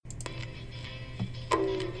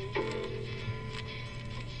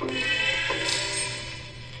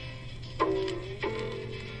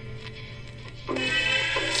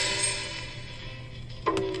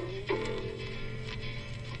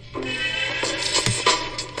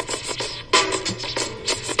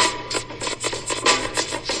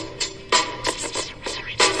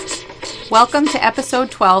Welcome to episode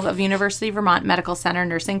 12 of University of Vermont Medical Center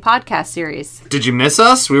Nursing Podcast Series. Did you miss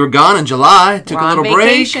us? We were gone in July. Took a little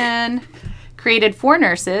vacation. Break. Created for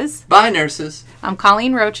nurses. By nurses. I'm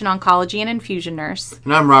Colleen Roach, an oncology and infusion nurse.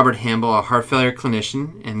 And I'm Robert Hamble, a heart failure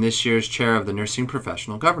clinician and this year's chair of the Nursing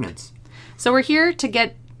Professional Governance. So we're here to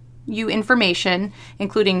get you information,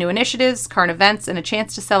 including new initiatives, current events, and a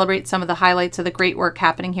chance to celebrate some of the highlights of the great work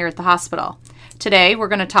happening here at the hospital. Today, we're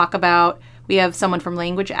going to talk about, we have someone from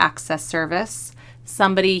Language Access Service,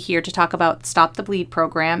 somebody here to talk about Stop the Bleed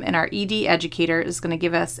program, and our ED educator is going to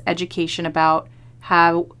give us education about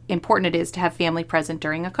how important it is to have family present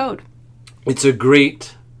during a code. It's a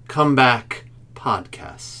great comeback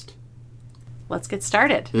podcast. Let's get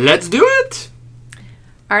started. Let's do it!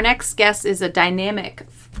 Our next guest is a dynamic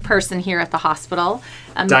person here at the hospital.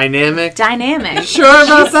 Dynamic? Dynamic. Sure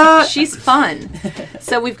about that? She's fun.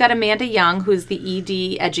 So we've got Amanda Young, who's the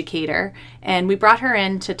ED educator, and we brought her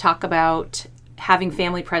in to talk about having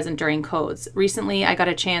family present during codes. Recently, I got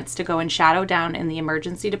a chance to go and shadow down in the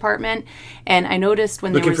emergency department, and I noticed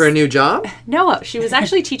when Looking for a new job? No, she was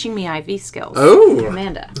actually teaching me IV skills. Oh!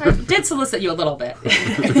 Amanda. I did solicit you a little bit.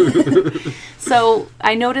 So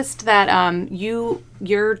I noticed that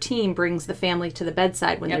your team brings the family to the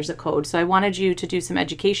bedside when there's a code. So I wanted you to do some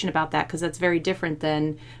education about that, because that's very different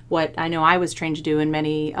than what I know I was trained to do, and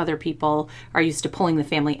many other people are used to pulling the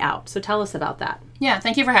family out. So tell us about that. Yeah,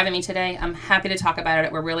 thank you for having me today. I'm happy to talk about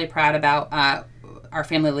it. We're really proud about our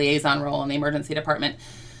family liaison role in the emergency department.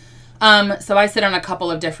 So I sit on a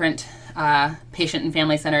couple of different patient and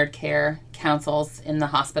family-centered care councils in the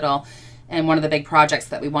hospital. And one of the big projects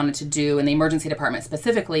that we wanted to do in the emergency department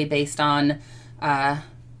specifically, based on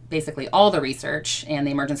basically all the research and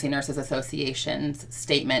the Emergency Nurses Association's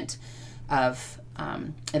statement of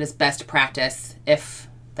it is best practice if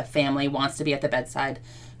the family wants to be at the bedside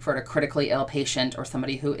for a critically ill patient or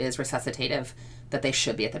somebody who is resuscitative, that they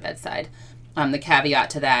should be at the bedside. The caveat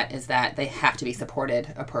to that is that they have to be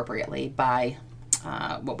supported appropriately by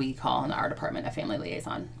what we call in our department a family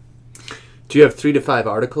liaison. Do you have 3 to 5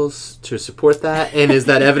 articles to support that? And is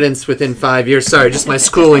that evidence within 5 years? Sorry, just my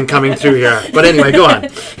schooling coming through here. But anyway, go on.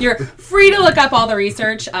 You're free to look up all the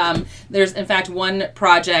research. There's, in fact, one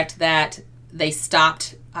project that they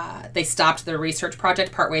stopped the research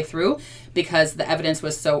project partway through because the evidence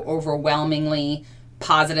was so overwhelmingly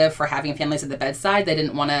positive for having families at the bedside. They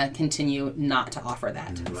didn't want to continue not to offer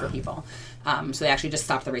that for people. So they actually just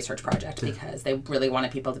stopped the research project because they really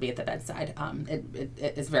wanted people to be at the bedside.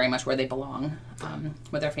 It is very much where they belong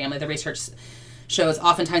with their family. The research shows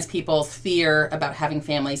oftentimes people's fear about having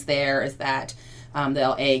families there is that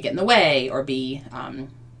they'll A, get in the way, or B,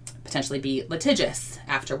 potentially be litigious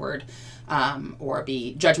afterward, or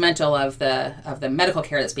be judgmental of the medical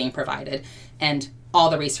care that's being provided. And all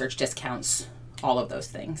the research discounts all of those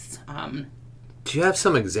things. Do you have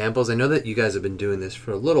some examples? I know that you guys have been doing this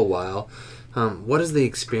for a little while. What is the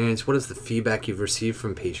experience? What is the feedback you've received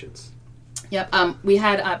from patients? Yep. We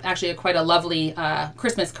had actually quite a lovely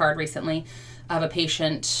Christmas card recently of a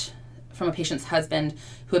patient, from a patient's husband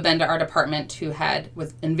who had been to our department who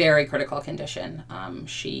was in very critical condition.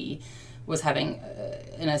 She was having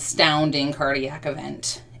an astounding cardiac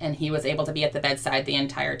event, and he was able to be at the bedside the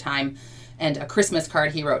entire time. And a Christmas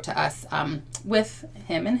card he wrote to us with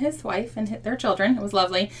him and his wife and their children, it was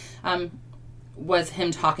lovely, was him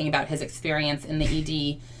talking about his experience in the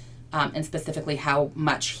ED and specifically how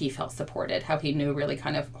much he felt supported, how he knew really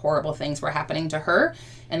kind of horrible things were happening to her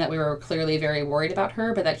and that we were clearly very worried about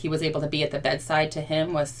her, but that he was able to be at the bedside to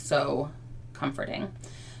him was so comforting.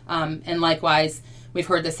 And likewise, we've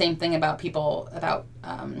heard the same thing about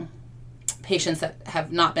patients that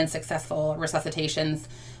have not been successful resuscitations.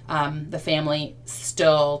 The family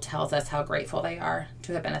still tells us how grateful they are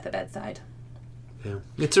to have been at the bedside. Yeah,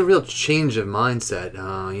 it's a real change of mindset.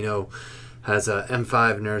 As a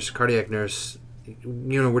M5 nurse, cardiac nurse,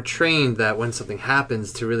 we're trained that when something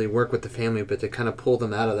happens to really work with the family, but to kind of pull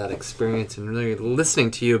them out of that experience, and really listening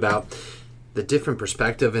to you about the different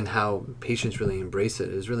perspective and how patients really embrace it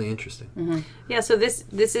is really interesting. Mm-hmm. Yeah, so this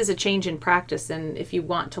is a change in practice, and if you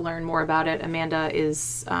want to learn more about it, Amanda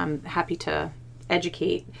is happy to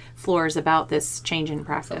educate floors about this change in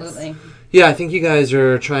practice. Absolutely. Yeah, I think you guys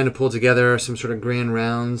are trying to pull together some sort of grand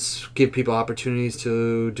rounds, give people opportunities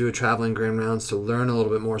to do a traveling grand rounds to learn a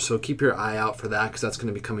little bit more. So keep your eye out for that, because that's going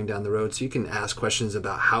to be coming down the road. So you can ask questions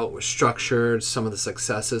about how it was structured, some of the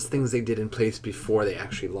successes, things they did in place before they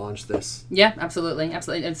actually launched this. Yeah, absolutely.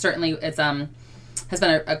 Absolutely. And certainly it's has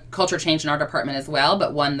been a culture change in our department as well,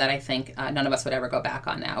 but one that I think none of us would ever go back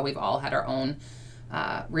on now. We've all had our own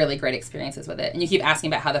really great experiences with it. And you keep asking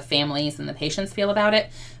about how the families and the patients feel about it.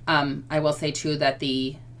 I will say, too, that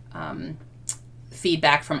the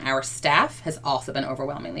feedback from our staff has also been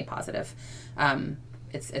overwhelmingly positive.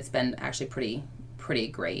 It's been actually pretty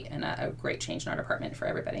great, and a great change in our department for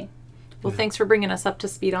everybody. Well, thanks for bringing us up to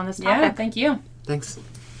speed on this topic. Yeah, thank you. Thanks.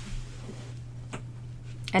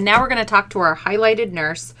 And now we're going to talk to our highlighted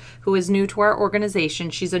nurse who is new to our organization.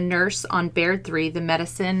 She's a nurse on Baird 3, the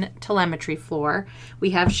medicine telemetry floor.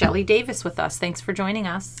 We have Shelly Davis with us. Thanks for joining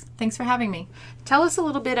us. Thanks for having me. Tell us a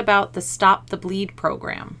little bit about the Stop the Bleed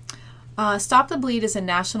program. Stop the Bleed is a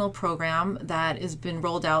national program that has been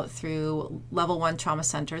rolled out through level 1 trauma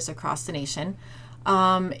centers across the nation.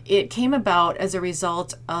 It came about as a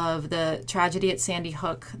result of the tragedy at Sandy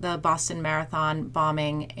Hook, the Boston Marathon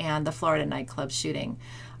bombing, and the Florida nightclub shooting.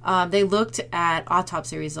 They looked at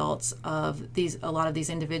autopsy results of a lot of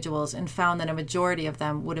these individuals and found that a majority of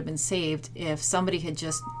them would have been saved if somebody had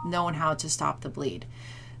just known how to stop the bleed.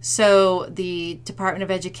 So the Department of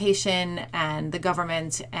Education and the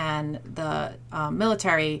government and the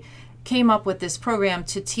military came up with this program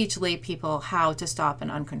to teach lay people how to stop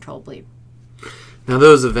an uncontrolled bleed. Now,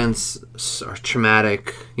 those events are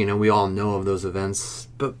traumatic. We all know of those events.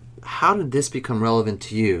 But how did this become relevant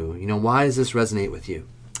to you? Why does this resonate with you?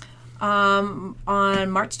 On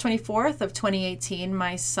March 24th of 2018,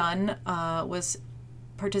 my son was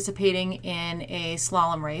participating in a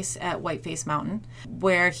slalom race at Whiteface Mountain,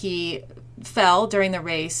 where he fell during the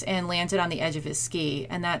race and landed on the edge of his ski.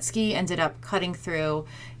 And that ski ended up cutting through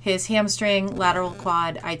his hamstring, lateral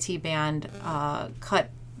quad, IT band,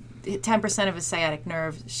 cut 10% of his sciatic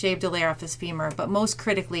nerve, shaved a layer off his femur, but most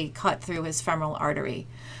critically cut through his femoral artery.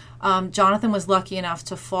 Jonathan was lucky enough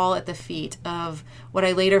to fall at the feet of what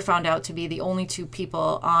I later found out to be the only 2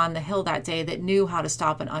 people on the hill that day that knew how to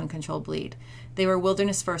stop an uncontrolled bleed. They were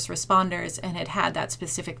wilderness first responders and had that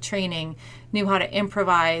specific training, knew how to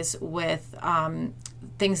improvise with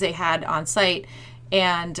things they had on site,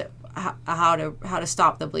 and how to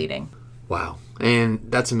stop the bleeding. Wow. And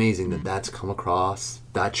that's amazing that that's come across.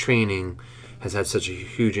 That training has had such a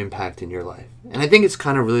huge impact in your life. And I think it's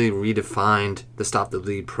kind of really redefined the Stop the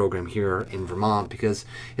Bleed program here in Vermont, because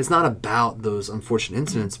it's not about those unfortunate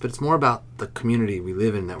incidents, but it's more about the community we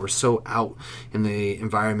live in, that we're so out in the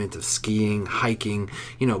environment of skiing, hiking,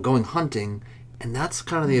 going hunting. And that's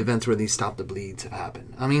kind of the events where these Stop the Bleeds have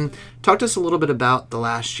happened. I mean, talk to us a little bit about the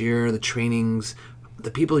last year, the trainings,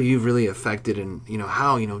 the people you've really affected, and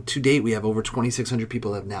how to date we have over 2,600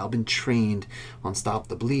 people have now been trained on Stop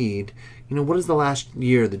the Bleed. What has the last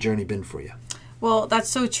year, the journey been for you? Well, that's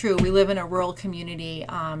so true. We live in a rural community,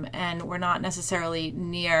 and we're not necessarily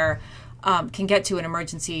near can get to an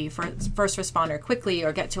emergency first responder quickly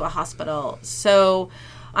or get to a hospital. So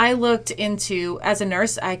I looked into, as a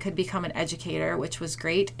nurse, I could become an educator, which was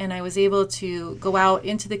great. And I was able to go out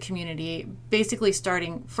into the community, basically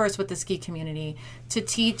starting first with the ski community, to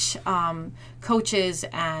teach coaches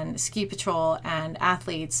and ski patrol and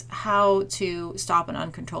athletes how to stop an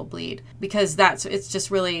uncontrolled bleed. Because that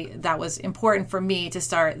was important for me to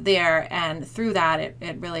start there. And through that,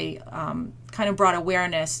 it really kind of brought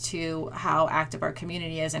awareness to how active our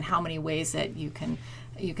community is and how many ways that you can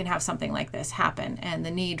have something like this happen, and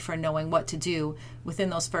the need for knowing what to do within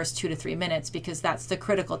those first 2 to 3 minutes, because that's the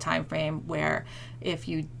critical time frame where if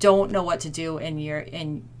you don't know what to do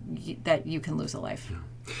that you can lose a life.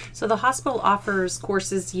 So the hospital offers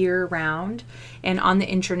courses year round, and on the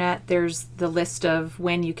internet there's the list of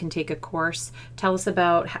when you can take a course. Tell us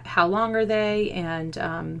about how long are they, and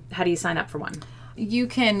how do you sign up for one? You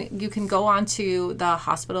can go onto the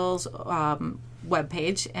hospital's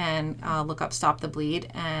webpage and look up Stop the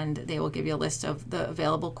Bleed, and they will give you a list of the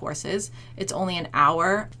available courses. It's only an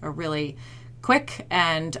hour, really quick,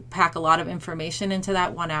 and pack a lot of information into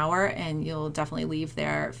that 1 hour, and you'll definitely leave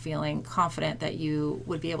there feeling confident that you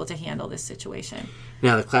would be able to handle this situation.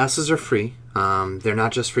 Now, the classes are free. They're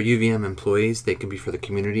not just for UVM employees. They can be for the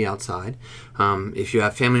community outside. If you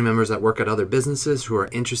have family members that work at other businesses who are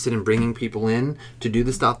interested in bringing people in to do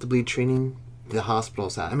the Stop the Bleed training, the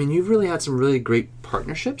hospitals have. I mean, you've really had some really great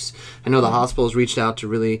partnerships. I know the hospitals reached out to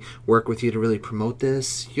really work with you to really promote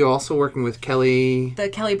this. You're also working with the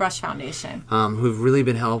Kelly Brush Foundation, who've really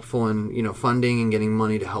been helpful in funding and getting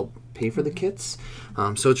money to help pay for the kits.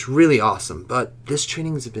 So it's really awesome. But this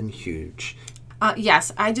training has been huge.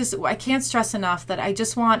 Yes, I can't stress enough that I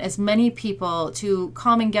just want as many people to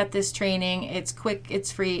come and get this training. It's quick,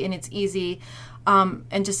 it's free, and it's easy.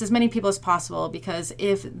 And just as many people as possible, because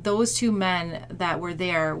if those 2 men that were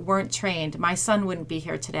there weren't trained, my son wouldn't be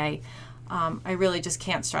here today. I really just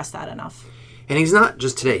can't stress that enough. And he's not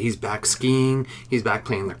just today. He's back skiing. He's back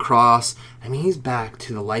playing lacrosse. I mean, he's back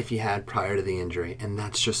to the life he had prior to the injury, and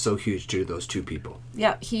that's just so huge due to those two people.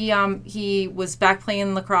 Yeah, he was back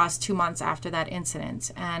playing lacrosse 2 months after that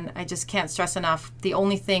incident, and I just can't stress enough, the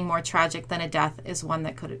only thing more tragic than a death is one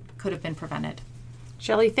that could have been prevented.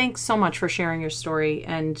 Shelley, thanks so much for sharing your story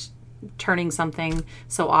and turning something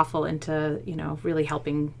so awful into, really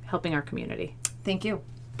helping our community. Thank you.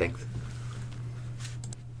 Thanks.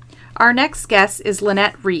 Our next guest is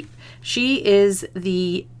Lynette Reep. She is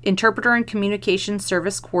the Interpreter and Communication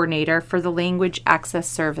Service Coordinator for the Language Access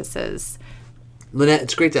Services. Lynette,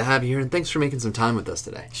 it's great to have you here, and thanks for making some time with us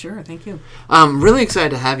today. Sure, thank you. I'm really excited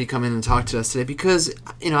to have you come in and talk to us today because,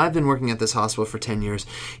 I've been working at this hospital for 10 years,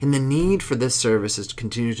 and the need for this service has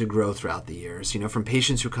continued to grow throughout the years. From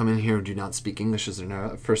patients who come in here who do not speak English as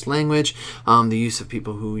their first language, the use of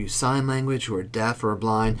people who use sign language, who are deaf or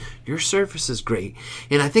blind. Your service is great,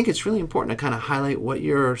 and I think it's really important to kind of highlight what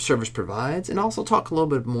your service provides and also talk a little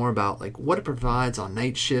bit more about what it provides on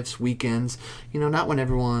night shifts, weekends, not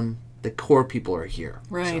when the core people are here.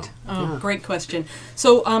 Right. So, Great question.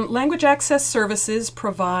 So Language Access Services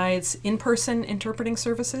provides in-person interpreting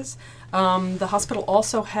services. The hospital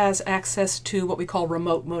also has access to what we call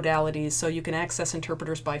remote modalities. So you can access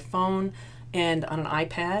interpreters by phone and on an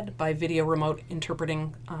iPad by video remote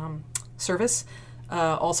interpreting service.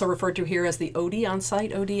 Also referred to here as the ODI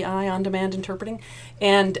on-site, ODI, on-demand interpreting.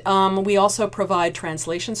 And we also provide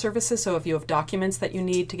translation services, so if you have documents that you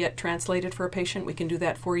need to get translated for a patient, we can do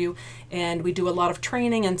that for you. And we do a lot of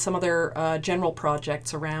training and some other general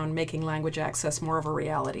projects around making language access more of a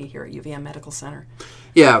reality here at UVM Medical Center.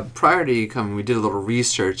 Yeah, prior to you coming, we did a little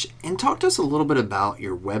research and talk to us a little bit about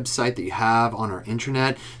your website that you have on our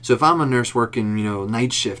intranet. So if I'm a nurse working,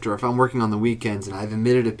 night shift, or if I'm working on the weekends and I've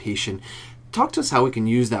admitted a patient, talk to us how we can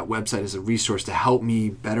use that website as a resource to help me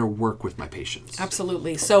better work with my patients.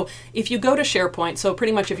 Absolutely. So if you go to SharePoint, so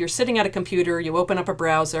pretty much if you're sitting at a computer, you open up a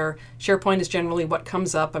browser, SharePoint is generally what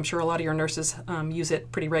comes up. I'm sure a lot of your nurses use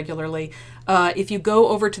it pretty regularly. If you go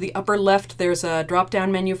over to the upper left, there's a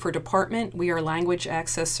drop-down menu for department. We are Language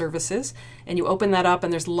Access Services. And you open that up,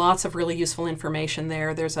 and there's lots of really useful information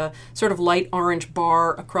there. There's a sort of light orange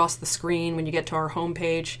bar across the screen when you get to our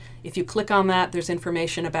homepage. If you click on that, there's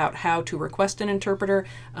information about how to request an interpreter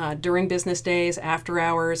during business days, after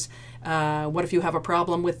hours. What if you have a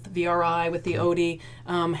problem with VRI, with the ODI?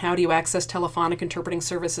 How do you access telephonic interpreting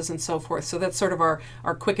services and so forth? So that's sort of our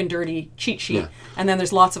quick and dirty cheat sheet. Yeah. And then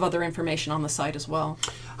there's lots of other information on the site as well.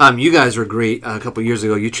 You guys were great. A couple years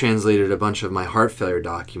ago, you translated a bunch of my heart failure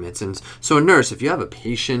documents. And so a nurse, if you have a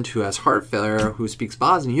patient who has heart failure who speaks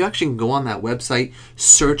Bosnian, you actually can go on that website,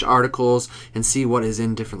 search articles, and see what is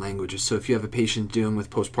in different languages. So if you have a patient dealing with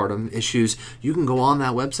postpartum issues, you can go on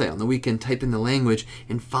that website on the weekend, type in the language,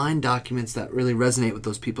 and find documents that really resonate with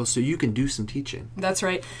those people so you can do some teaching. That's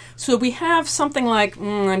right. So we have something like,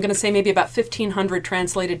 I'm going to say maybe about 1,500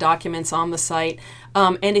 translated documents on the site.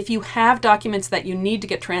 And if you have documents that you need to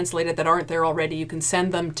get translated that aren't there already, you can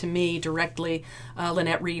send them to me directly,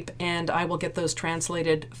 Lynette Reep, and I will get those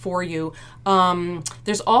translated for you.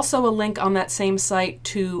 There's also a link on that same site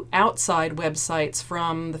to outside websites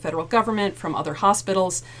from the federal government, from other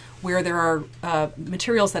hospitals, where there are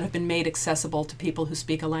materials that have been made accessible to people who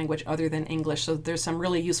speak a language other than English. So there's some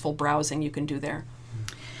really useful browsing you can do there.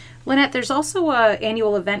 Lynette, there's also an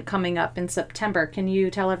annual event coming up in September. Can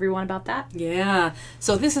you tell everyone about that? Yeah.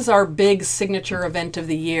 So this is our big signature event of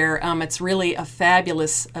the year. It's really a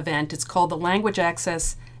fabulous event. It's called the Language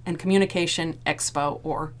Access and Communication Expo,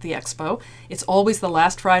 or the Expo. It's always the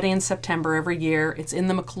last Friday in September every year. It's in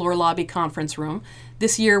the McClure Lobby Conference Room.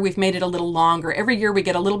 This year we've made it a little longer. Every year we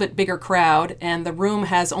get a little bit bigger crowd, and the room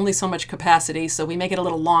has only so much capacity, so we make it a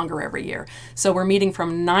little longer every year. So we're meeting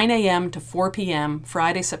from 9 a.m. to 4 p.m.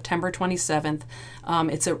 Friday, September 27th.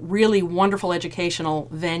 It's a really wonderful educational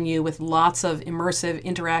venue with lots of immersive,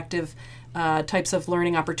 interactive types of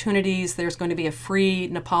learning opportunities. There's going to be a free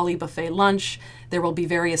Nepali buffet lunch. There will be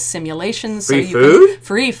various simulations. Free food?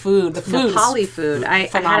 Free food. The food Nepali food. I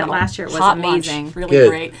had it last year. It was hot amazing. Lunch, really Good.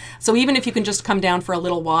 Great. So even if you can just come down for a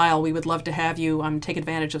little while, we would love to have you take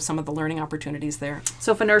advantage of some of the learning opportunities there.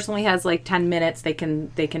 So if a nurse only has like 10 minutes, they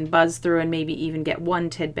can buzz through and maybe even get one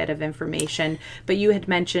tidbit of information. But you had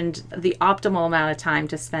mentioned the optimal amount of time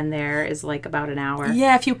to spend there is like about an hour.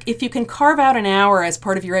 Yeah, if you can carve out an hour as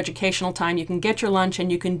part of your educational time, you can get your lunch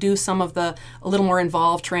and you can do some of the a little more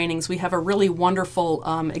involved trainings. We have a really wonderful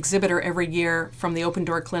exhibitor every year from the Open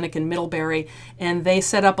Door Clinic in Middlebury, and they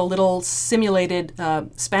set up a little simulated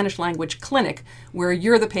Spanish language clinic where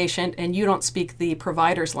you're the patient and you don't speak the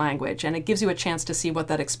provider's language, and it gives you a chance to see what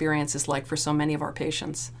that experience is like for so many of our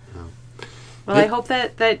patients. Well, I hope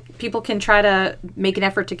that people can try to make an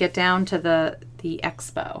effort to get down to the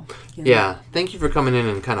expo. Yeah. Thank you for coming in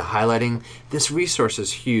and kind of highlighting this resource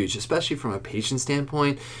is huge, especially from a patient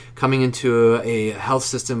standpoint. Coming into a health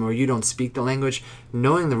system where you don't speak the language,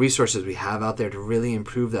 knowing the resources we have out there to really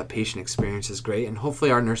improve that patient experience is great. And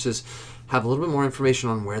hopefully our nurses have a little bit more information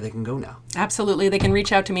on where they can go now. Absolutely. They can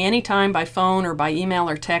reach out to me anytime by phone or by email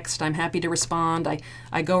or text. I'm happy to respond.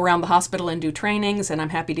 I go around the hospital and do trainings, and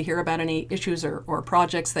I'm happy to hear about any issues or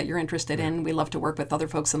projects that you're interested in. We love to work with other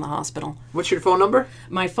folks in the hospital. What's your phone number?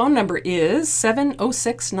 My phone number is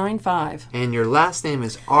 70695. And your last name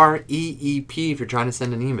is REEP if you're trying to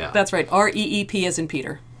send an email. That's right. REEP as in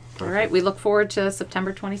Peter. All right. We look forward to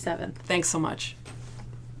September 27th. Thanks so much.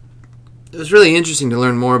 It was really interesting to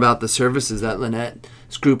learn more about the services that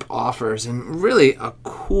Lynette's group offers, and really a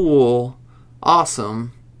cool,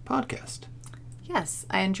 awesome podcast. Yes,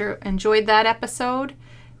 I enjoyed that episode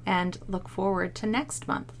and look forward to next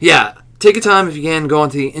month. Yeah, take your time if you can. Go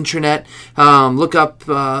onto the intranet, look up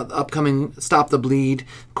upcoming Stop the Bleed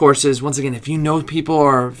courses. Once again, if you know people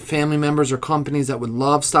or family members or companies that would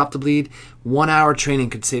love Stop the Bleed, 1 hour training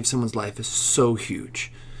could save someone's life. Is so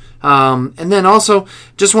huge. And then also,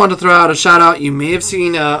 just wanted to throw out a shout out. You may have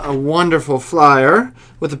seen a wonderful flyer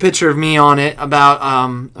with a picture of me on it about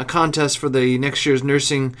a contest for the next year's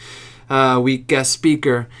Nursing Week guest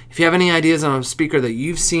speaker. If you have any ideas on a speaker that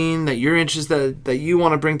you've seen, that you're interested, that you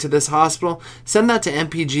want to bring to this hospital, send that to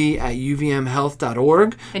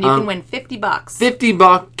mpg@uvmhealth.org. And you can win $50.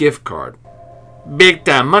 $50 gift card. Big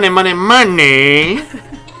time. Money, money, money.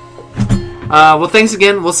 Well, thanks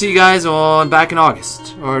again. We'll see you guys back in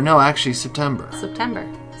August. Or no, actually September. September.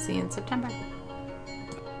 See you in September.